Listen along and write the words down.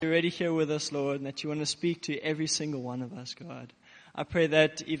You're already here with us, Lord, and that you want to speak to every single one of us, God. I pray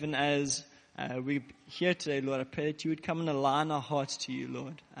that even as we're here today, Lord, I pray that you would come and align our hearts to you,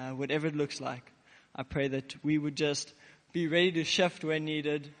 Lord, whatever it looks like. I pray that we would just be ready to shift where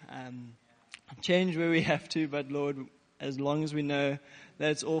needed, change where we have to, but Lord, as long as we know that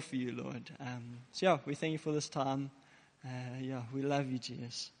it's all for you, Lord. We thank you for this time. We love you,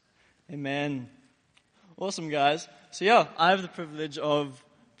 Jesus. Amen. Awesome, guys. I have the privilege of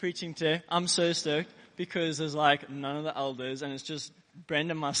preaching today. I'm so stoked because there's none of the elders and it's just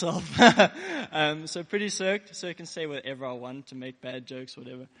Brenda and myself. So pretty stoked. So I can say whatever I want to make bad jokes,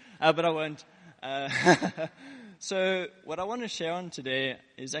 whatever. But I won't. So what I want to share on today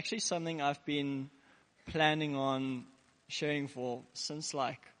is actually something I've been planning on sharing for since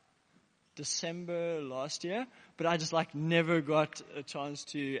December last year, but I just never got a chance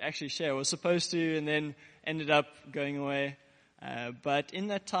to actually share. I was supposed to and then ended up going away. But in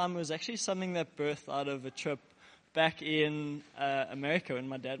that time, it was actually something that birthed out of a trip back in America when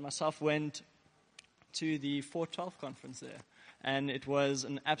my dad and myself went to the 412 conference there. And it was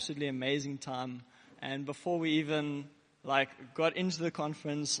an absolutely amazing time. And before we even got into the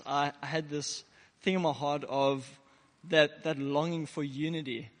conference, I had this thing in my heart of that longing for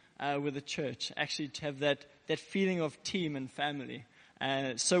unity with the church, actually to have that feeling of team and family.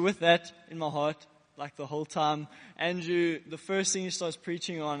 So with that in my heart, the whole time, Andrew, the first thing he starts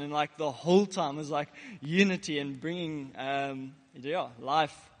preaching on, and the whole time is unity and bringing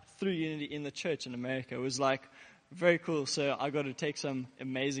life through unity in the church in America. It was very cool. So I got to take some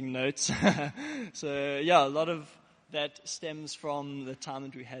amazing notes. A lot of that stems from the time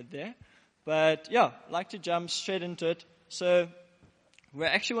that we had there. But I'd like to jump straight into it. So where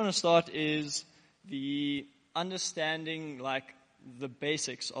I actually want to start is the understanding the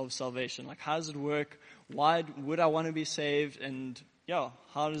basics of salvation. How does it work? Why would I want to be saved? And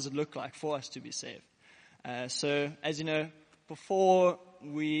how does it look like for us to be saved? So as you know, before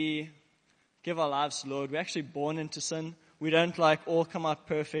we give our lives to the Lord, we're actually born into sin. We don't all come out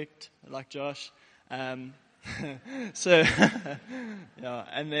perfect like Josh. So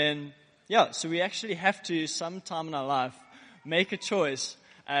we actually have to sometime in our life make a choice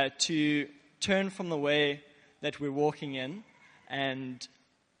to turn from the way that we're walking in and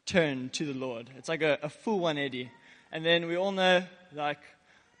turn to the Lord. It's a full 180. And then we all know,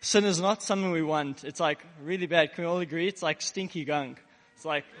 sin is not something we want. It's really bad. Can we all agree? It's stinky gunk. It's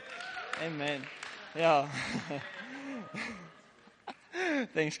amen. Yeah.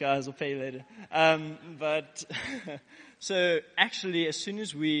 Thanks, guys. I'll pay you later. So actually, as soon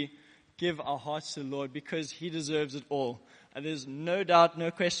as we give our hearts to the Lord, because He deserves it all, there's no doubt, no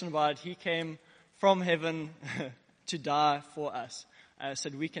question about it. He came from heaven to die for us, so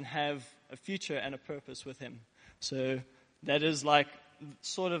that we can have a future and a purpose with Him. So that is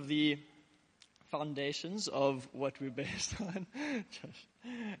sort of the foundations of what we're based on.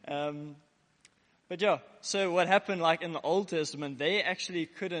 So what happened in the Old Testament, they actually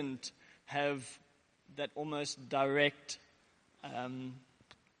couldn't have that almost direct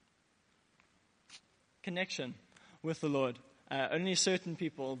connection with the Lord. Only certain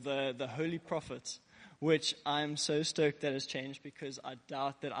people, the holy prophets, which I'm so stoked that has changed because I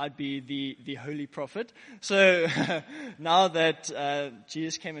doubt that I'd be the holy prophet. So now that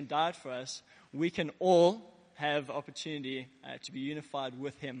Jesus came and died for us, we can all have opportunity to be unified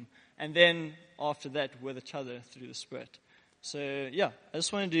with Him. And then after that, with each other through the Spirit. So I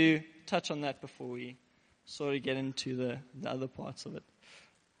just wanted to touch on that before we sort of get into the other parts of it.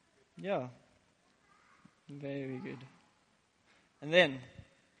 Yeah. Very good. And then,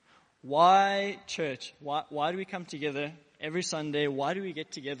 why church? Why do we come together every Sunday? Why do we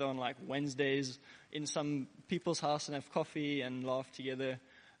get together on Wednesdays in some people's house and have coffee and laugh together?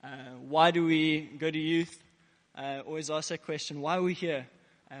 Why do we go to youth? Always ask that question. Why are we here?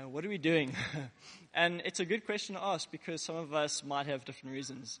 What are we doing? And it's a good question to ask because some of us might have different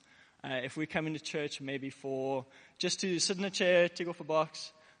reasons. If we come into church maybe for just to sit in a chair, tick off a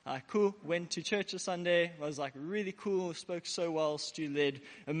box. Cool, went to church this Sunday, was really cool, spoke so well, Stu led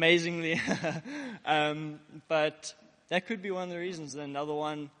amazingly. But that could be one of the reasons. And another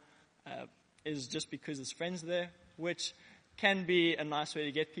one is just because his friends there, which can be a nice way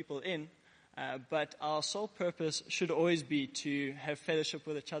to get people in. But our sole purpose should always be to have fellowship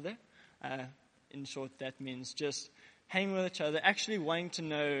with each other. In short, that means just hanging with each other, actually wanting to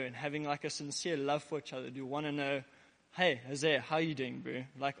know and having a sincere love for each other. Do you want to know, hey, Isaiah, how are you doing, bro?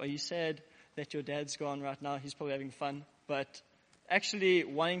 Are you sad that your dad's gone right now? He's probably having fun. But actually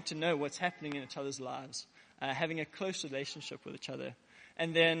wanting to know what's happening in each other's lives. Having a close relationship with each other.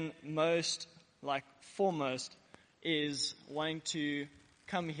 And then foremost is wanting to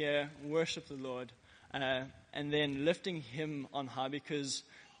come here, worship the Lord, and then lifting him on high because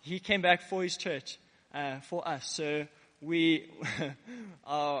he came back for his church, for us. So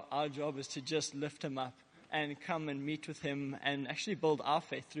our job is to just lift him up and come and meet with him and actually build our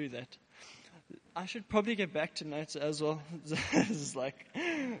faith through that. I should probably get back to notes as well. This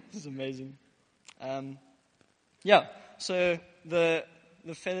is amazing. So the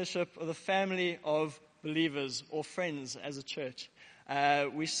fellowship or the family of believers or friends as a church,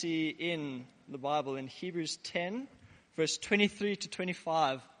 we see in the Bible in Hebrews 10, verse 23 to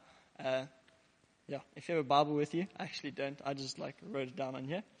 25. If you have a Bible with you, I actually don't. I just wrote it down on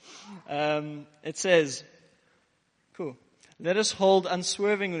here. It says, cool. Let us hold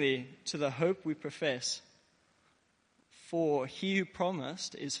unswervingly to the hope we profess, for he who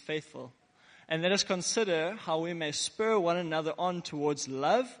promised is faithful. And let us consider how we may spur one another on towards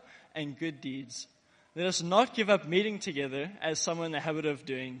love and good deeds. Let us not give up meeting together as some are in the habit of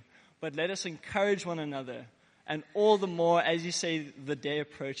doing, but let us encourage one another, and all the more as you say the day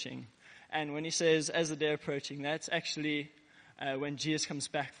approaching. And when he says as the day approaching, that's actually when Jesus comes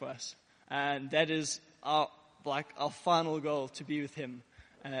back for us. And that is our final goal, to be with him.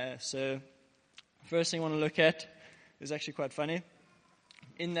 So first thing I want to look at is actually quite funny.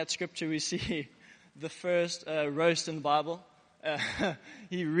 In that scripture we see the first roast in the Bible.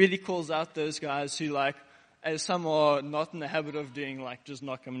 He really calls out those guys who as some are not in the habit of doing, just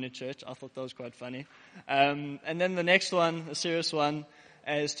not coming to church. I thought that was quite funny. And then the next one, a serious one,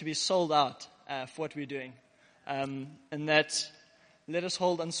 is to be sold out for what we're doing. And that's, let us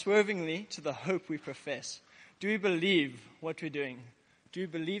hold unswervingly to the hope we profess. Do we believe what we're doing? Do we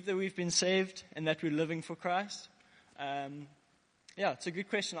believe that we've been saved and that we're living for Christ? It's a good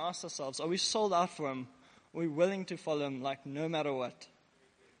question to ask ourselves. Are we sold out for him? Are we willing to follow him, no matter what?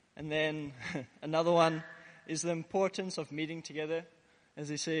 And then another one is the importance of meeting together. As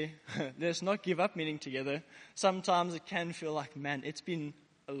they say, let's not give up meeting together. Sometimes it can feel man, it's been,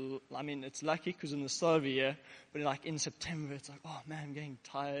 it's lucky because in the start of the year, but in September, it's oh man, I'm getting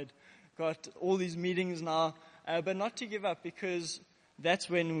tired. Got all these meetings now, but not to give up, because that's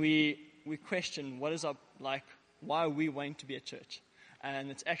when we question what is up, why are we wanting to be a church?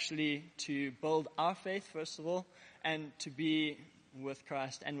 And it's actually to build our faith, first of all, and to be with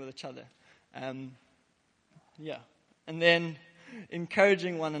Christ and with each other. And then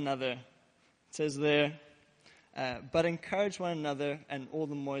encouraging one another. It says there, but encourage one another, and all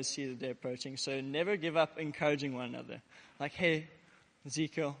the more as see the day approaching. So never give up encouraging one another. Hey,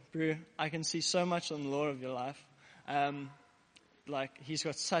 Ezekiel, Brew, I can see so much on the Lord of your life. He's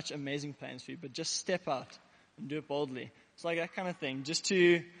got such amazing plans for you, but just step out and do it boldly. It's that kind of thing. Just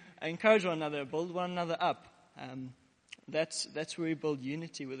to encourage one another, build one another up. That's where we build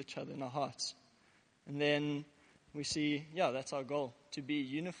unity with each other in our hearts. And then we see, that's our goal, to be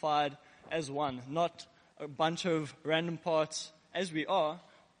unified as one, not a bunch of random parts as we are,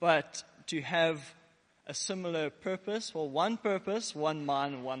 but to have a similar purpose, one purpose, one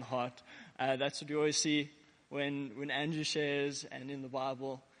mind, one heart. That's what we always see when Andrew shares and in the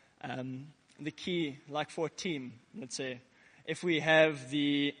Bible. The key, for a team, let's say, if we have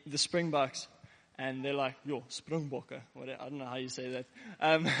the Springboks, and they're yo, Springbokke, whatever, I don't know how you say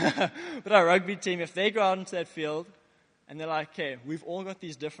that. But our rugby team, if they go out into that field, and they're okay, we've all got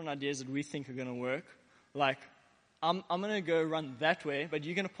these different ideas that we think are going to work. I'm going to go run that way, but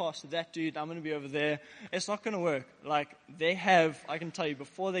you're going to pass to that dude, I'm going to be over there. It's not going to work. They have, I can tell you,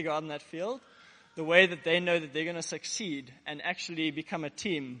 before they go out in that field, the way that they know that they're going to succeed and actually become a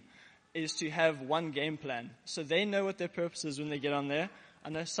team is to have one game plan. So they know what their purpose is when they get on there. I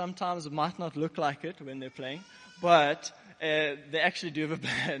know sometimes it might not look like it when they're playing, but they actually do have a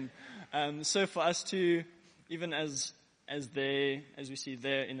plan. So for us to, even as we see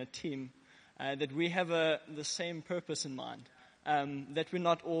there in a team, that we have the same purpose in mind, that we're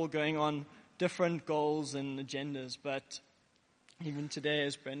not all going on different goals and agendas, but even today,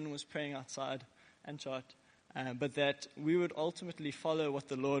 as Brendan was praying outside and chat, but that we would ultimately follow what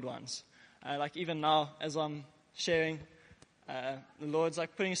the Lord wants. Even now, as I'm sharing, the Lord's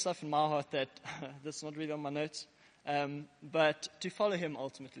putting stuff in my heart that's not really on my notes, but to follow him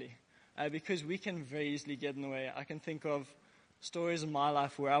ultimately, because we can very easily get in the way. I can think of stories in my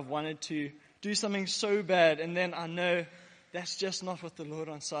life where I've wanted to do something so bad, and then I know that's just not what the Lord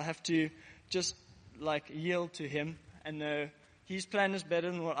wants, so I have to just yield to him and know his plan is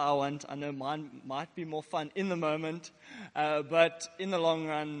better than what I want. I know mine might be more fun in the moment, but in the long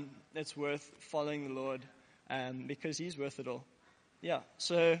run, it's worth following the Lord, because he's worth it all.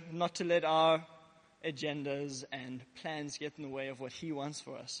 So not to let our agendas and plans get in the way of what he wants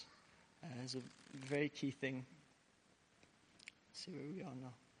for us is a very key thing. see where we are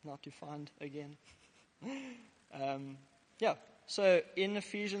now. Not to find again. So in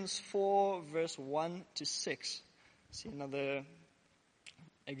Ephesians 4, verse 1 to 6, see another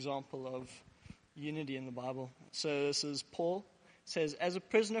example of unity in the Bible. So this is Paul. It says, "As a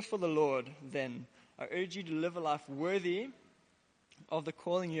prisoner for the Lord, then, I urge you to live a life worthy of the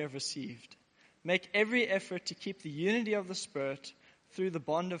calling you have received. Make every effort to keep the unity of the Spirit through the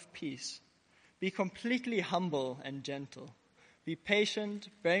bond of peace. Be completely humble and gentle. Be patient,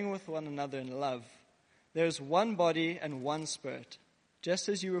 bearing with one another in love. There is one body and one Spirit, just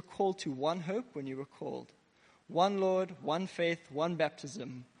as you were called to one hope when you were called. One Lord, one faith, one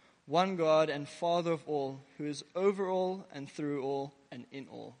baptism, one God and Father of all, who is over all and through all and in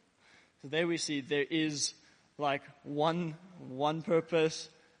all." So there we see there is like one purpose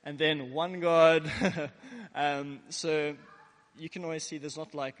and then one God. So you can always see there's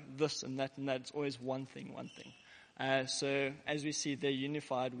not like this and that. It's always one thing. So as we see they're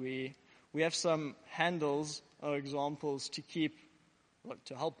unified, we have some handles or examples to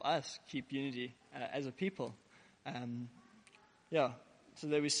help us keep unity as a people. So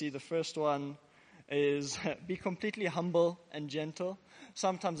there we see the first one is be completely humble and gentle.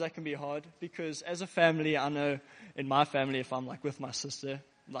 Sometimes that can be hard because as a family, I know in my family, if I'm like with my sister,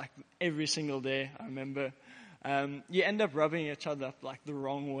 like every single day, I remember, you end up rubbing each other up like the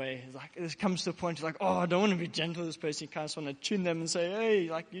wrong way. It's like it comes to a point you're like, oh, I don't want to be gentle with this person. You kind of want to tune them and say, hey,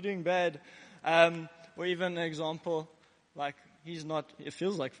 like you're doing bad. Or even an example, like it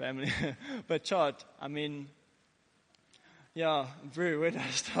feels like family, but Chad, I mean, Brew, where do I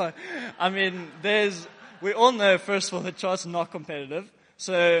start? I mean, we all know, first of all, that Chad's not competitive.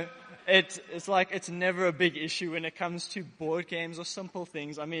 So it's like it's never a big issue when it comes to board games or simple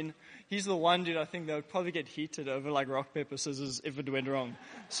things. I mean, he's the one dude I think that would probably get heated over like rock, paper, scissors if it went wrong.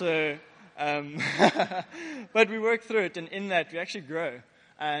 So, but we work through it, and in that we actually grow.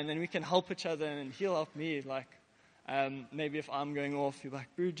 And then we can help each other, and he'll help me. Like, maybe if I'm going off, you're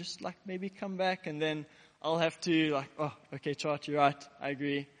like, Brew, just like maybe come back, and then I'll have to like, oh, okay, Chart, you're right. I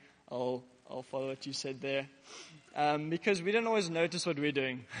agree. I'll follow what you said there. Because we don't always notice what we're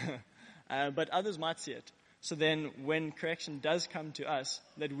doing. But others might see it. So then when correction does come to us,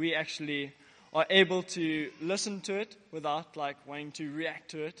 that we actually are able to listen to it without like wanting to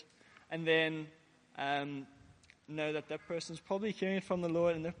react to it. And then know that person's probably hearing it from the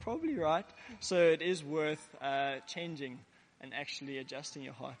Lord and they're probably right. So it is worth changing and actually adjusting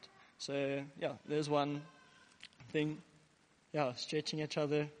your heart. So, there's one thing. Stretching each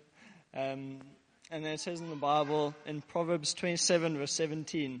other. And then it says in the Bible, in Proverbs 27, verse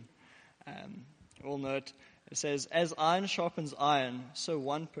 17, you all know it. It says, "As iron sharpens iron, so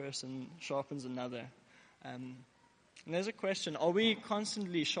one person sharpens another." And there's a question, are we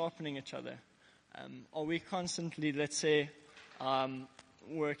constantly sharpening each other? Are we constantly, let's say,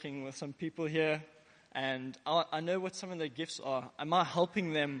 working with some people here, and I know what some of their gifts are. Am I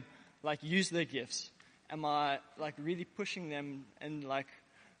helping them like use their gifts? Am I like really pushing them and like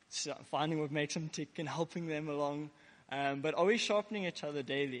finding what makes them tick and helping them along? But are we sharpening each other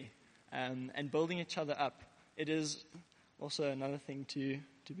daily and building each other up? It is also another thing to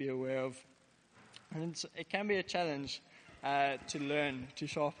be aware of. And it can be a challenge to learn to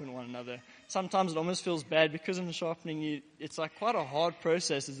sharpen one another. Sometimes it almost feels bad because in the sharpening, it's like quite a hard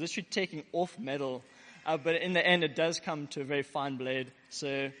process. It's literally taking off metal. But in the end, it does come to a very fine blade.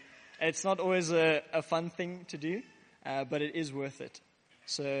 So it's not always a fun thing to do, but it is worth it.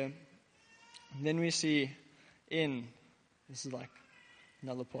 So then we see this is like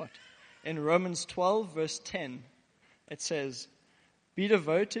another part. In Romans 12, verse 10, it says, "Be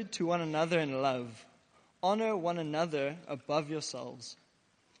devoted to one another in love. Honor one another above yourselves."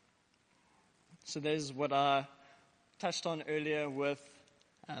 So there's what I touched on earlier with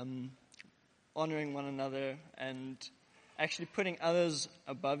honoring one another and actually putting others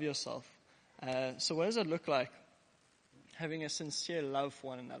above yourself. So what does it look like? Having a sincere love for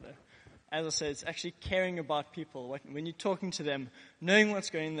one another. As I said, it's actually caring about people. When you're talking to them, knowing what's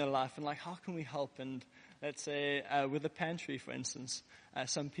going on in their life and like, how can we help? And let's say with the pantry, for instance,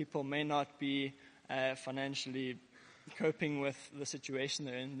 some people may not be financially coping with the situation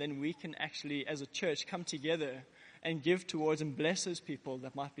they're in. Then we can actually, as a church, come together and give towards and bless those people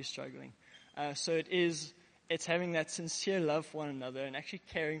that might be struggling. So it's having that sincere love for one another and actually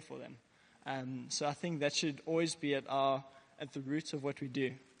caring for them. So I think that should always be at the roots of what we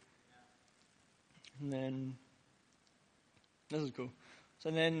do. And then, this is cool.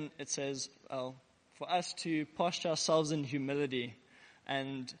 So then it says, for us to posture ourselves in humility.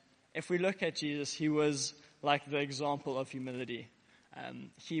 And if we look at Jesus, he was like the example of humility.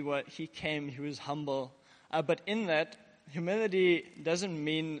 He came, he was humble. But in that, humility doesn't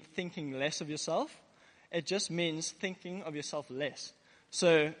mean thinking less of yourself. It just means thinking of yourself less.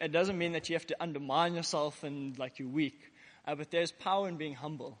 So it doesn't mean that you have to undermine yourself and like you're weak. But there's power in being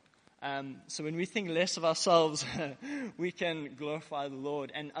humble. So when we think less of ourselves, we can glorify the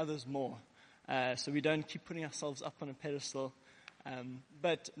Lord and others more. So we don't keep putting ourselves up on a pedestal.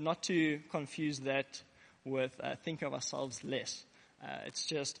 But not to confuse that with thinking of ourselves less. It's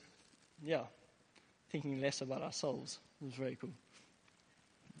just, thinking less about ourselves. It's very cool.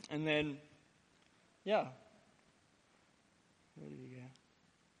 And then, where did we go?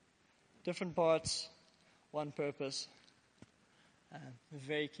 Different parts, one purpose. The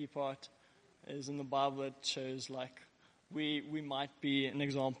very key part is in the Bible. It shows like we might be an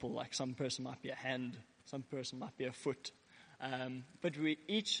example. Like some person might be a hand, some person might be a foot. But we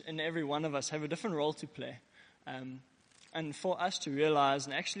each and every one of us have a different role to play. And for us to realize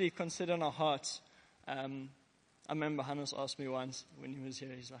and actually consider in our hearts, I remember Hannes asked me once when he was here,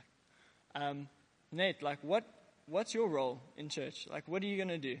 he's like, Nate, like what's your role in church? Like what are you going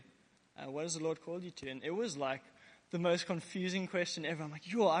to do? What has the Lord called you to? And it was like the most confusing question ever. I'm like,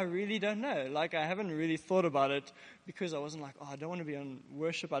 I really don't know. Like I haven't really thought about it because I wasn't like, I don't want to be on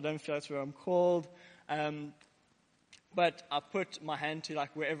worship. I don't feel that's where I'm called. But I put my hand to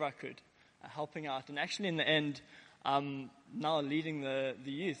like wherever I could, helping out. And actually in the end, I'm now leading the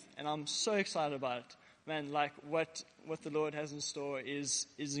youth. And I'm so excited about it. Man, like what the Lord has in store is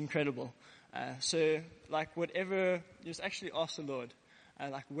incredible. So like whatever, just actually ask the Lord,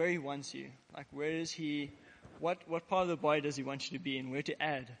 like where He wants you. Like where is He, what part of the body does He want you to be in, where to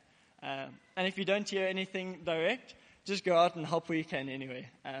add. And if you don't hear anything direct, just go out and help where you can anyway.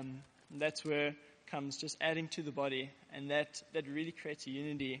 That's where comes just adding to the body, and that really creates a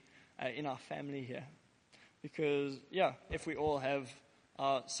unity in our family here. Because, if we all have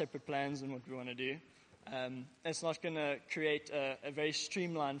our separate plans and what we want to do, it's not going to create a very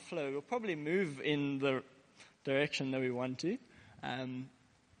streamlined flow. We'll probably move in the direction that we want to.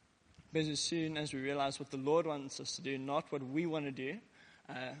 But as soon as we realize what the Lord wants us to do, not what we want to do,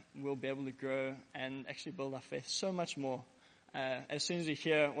 we'll be able to grow and actually build our faith so much more as soon as we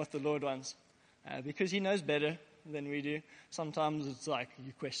hear what the Lord wants. Because He knows better than we do. Sometimes it's like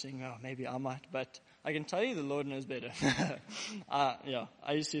you're questioning, maybe I might. But I can tell you the Lord knows better.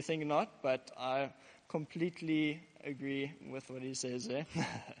 I used to think not, but I completely agree with what He says there.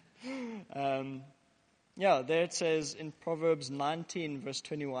 There it says in Proverbs 19, verse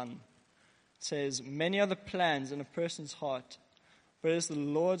 21, it says, many are the plans in a person's heart, but it is the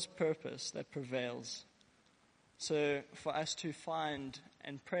Lord's purpose that prevails. So for us to find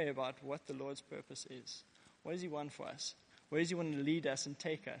and pray about what the Lord's purpose is. What does He want for us? Where does He want to lead us and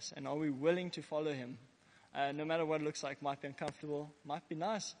take us? And are we willing to follow Him? No matter what it looks like, might be uncomfortable, might be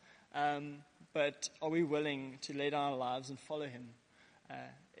nice. But are we willing to lay down our lives and follow Him?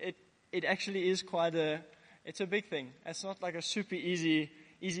 It actually is it's a big thing. It's not like a super easy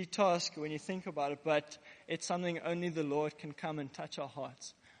task when you think about it, but it's something only the Lord can come and touch our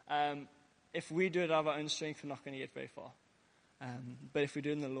hearts. If we do it out of our own strength, we're not going to get very far. But if we do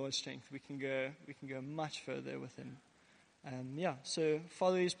it in the Lord's strength, we can go much further with Him. So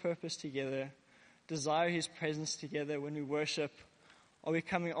follow His purpose together, desire His presence together when we worship. Are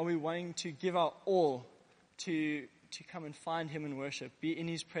we wanting to give our all to come and find Him and worship, be in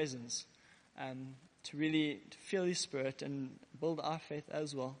His presence, to really feel His Spirit and build our faith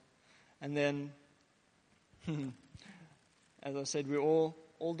as well. And then, as I said, we're all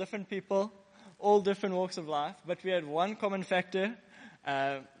different people, all different walks of life, but we had one common factor,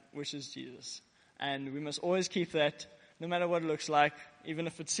 which is Jesus. And we must always keep that, no matter what it looks like, even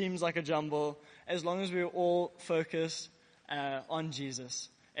if it seems like a jumble, as long as we're all focused on Jesus.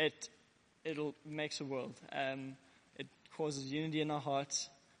 It'll makes a world. It causes unity in our hearts,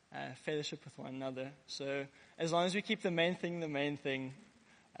 fellowship with one another. So as long as we keep the main thing,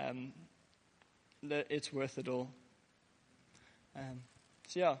 it's worth it all.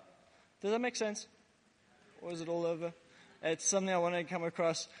 Does that make sense? Or is it all over? It's something I want to come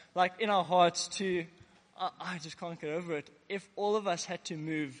across, like in our hearts too. I just can't get over it. If all of us had to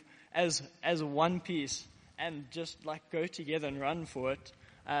move as one piece and just like go together and run for it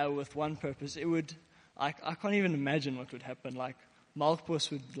with one purpose, it would. I can't even imagine what would happen. Like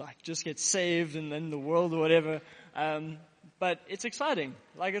Melkbosstrand would like just get saved and then the world or whatever. But it's exciting.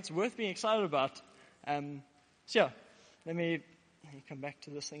 Like it's worth being excited about. Let me come back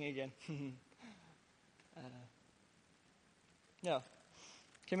to this thing again.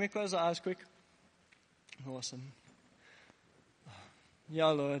 Can we close our eyes quick? Awesome.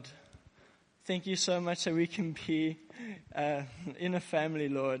 Lord. Thank you so much that we can be in a family,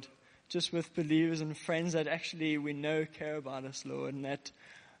 Lord, just with believers and friends that actually we know care about us, Lord, and that,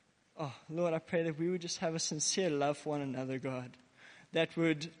 oh, Lord, I pray that we would just have a sincere love for one another, God, that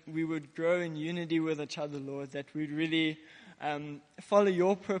we would grow in unity with each other, Lord, that we'd really follow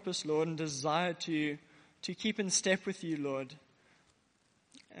your purpose, Lord, and desire to keep in step with you, Lord.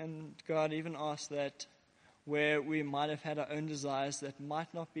 And God, even ask that where we might have had our own desires that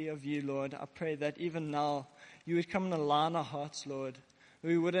might not be of you, Lord, I pray that even now you would come and align our hearts, Lord.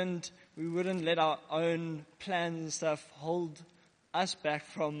 We wouldn't let our own plans and stuff hold us back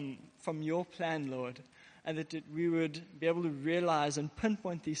from your plan, Lord, and that we would be able to realize and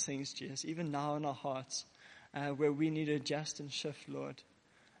pinpoint these things, Jesus, even now in our hearts, where we need to adjust and shift, Lord.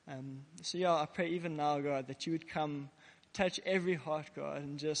 So I pray even now, God, that you would come, touch every heart, God,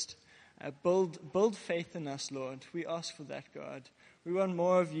 and just build faith in us, Lord. We ask for that, God. We want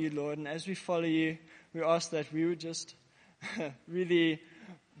more of you, Lord, and as we follow you, we ask that we would just really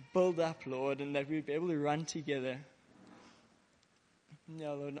build up, Lord, and that we'd be able to run together.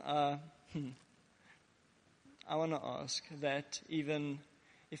 Yeah, Lord, I want to ask that even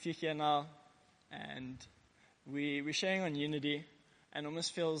if you're here now and we're sharing on unity, and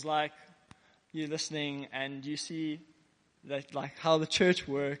almost feels like you're listening and you see that, like, how the church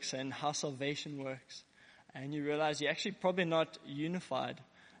works and how salvation works, and you realize you're actually probably not unified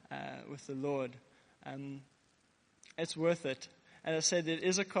with the Lord, it's worth it. As I said, it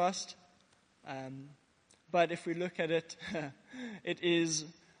is a cost, but if we look at it, it is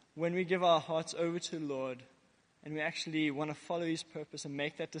when we give our hearts over to the Lord and we actually want to follow his purpose and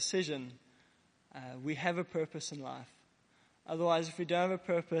make that decision, we have a purpose in life. Otherwise, if we don't have a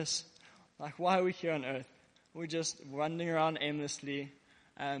purpose, like, why are we here on earth? We're just wandering around aimlessly,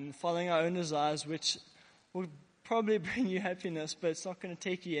 following our own desires, which will probably bring you happiness, but it's not going to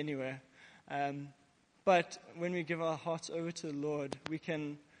take you anywhere. But when we give our hearts over to the Lord, we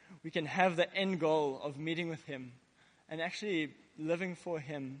can have the end goal of meeting with him and actually living for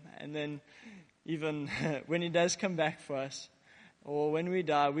him. And then even when he does come back for us, or when we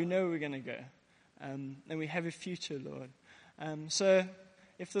die, we know we're going to go. And we have a future, Lord. So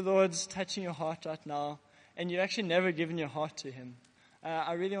if the Lord's touching your heart right now, and you've actually never given your heart to him,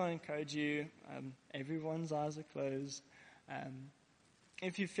 I really want to encourage you, everyone's eyes are closed.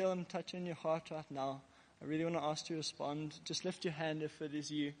 If you feel him touching your heart right now, I really want to ask you to respond. Just lift your hand if it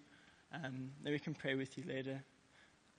is you, then we can pray with you later.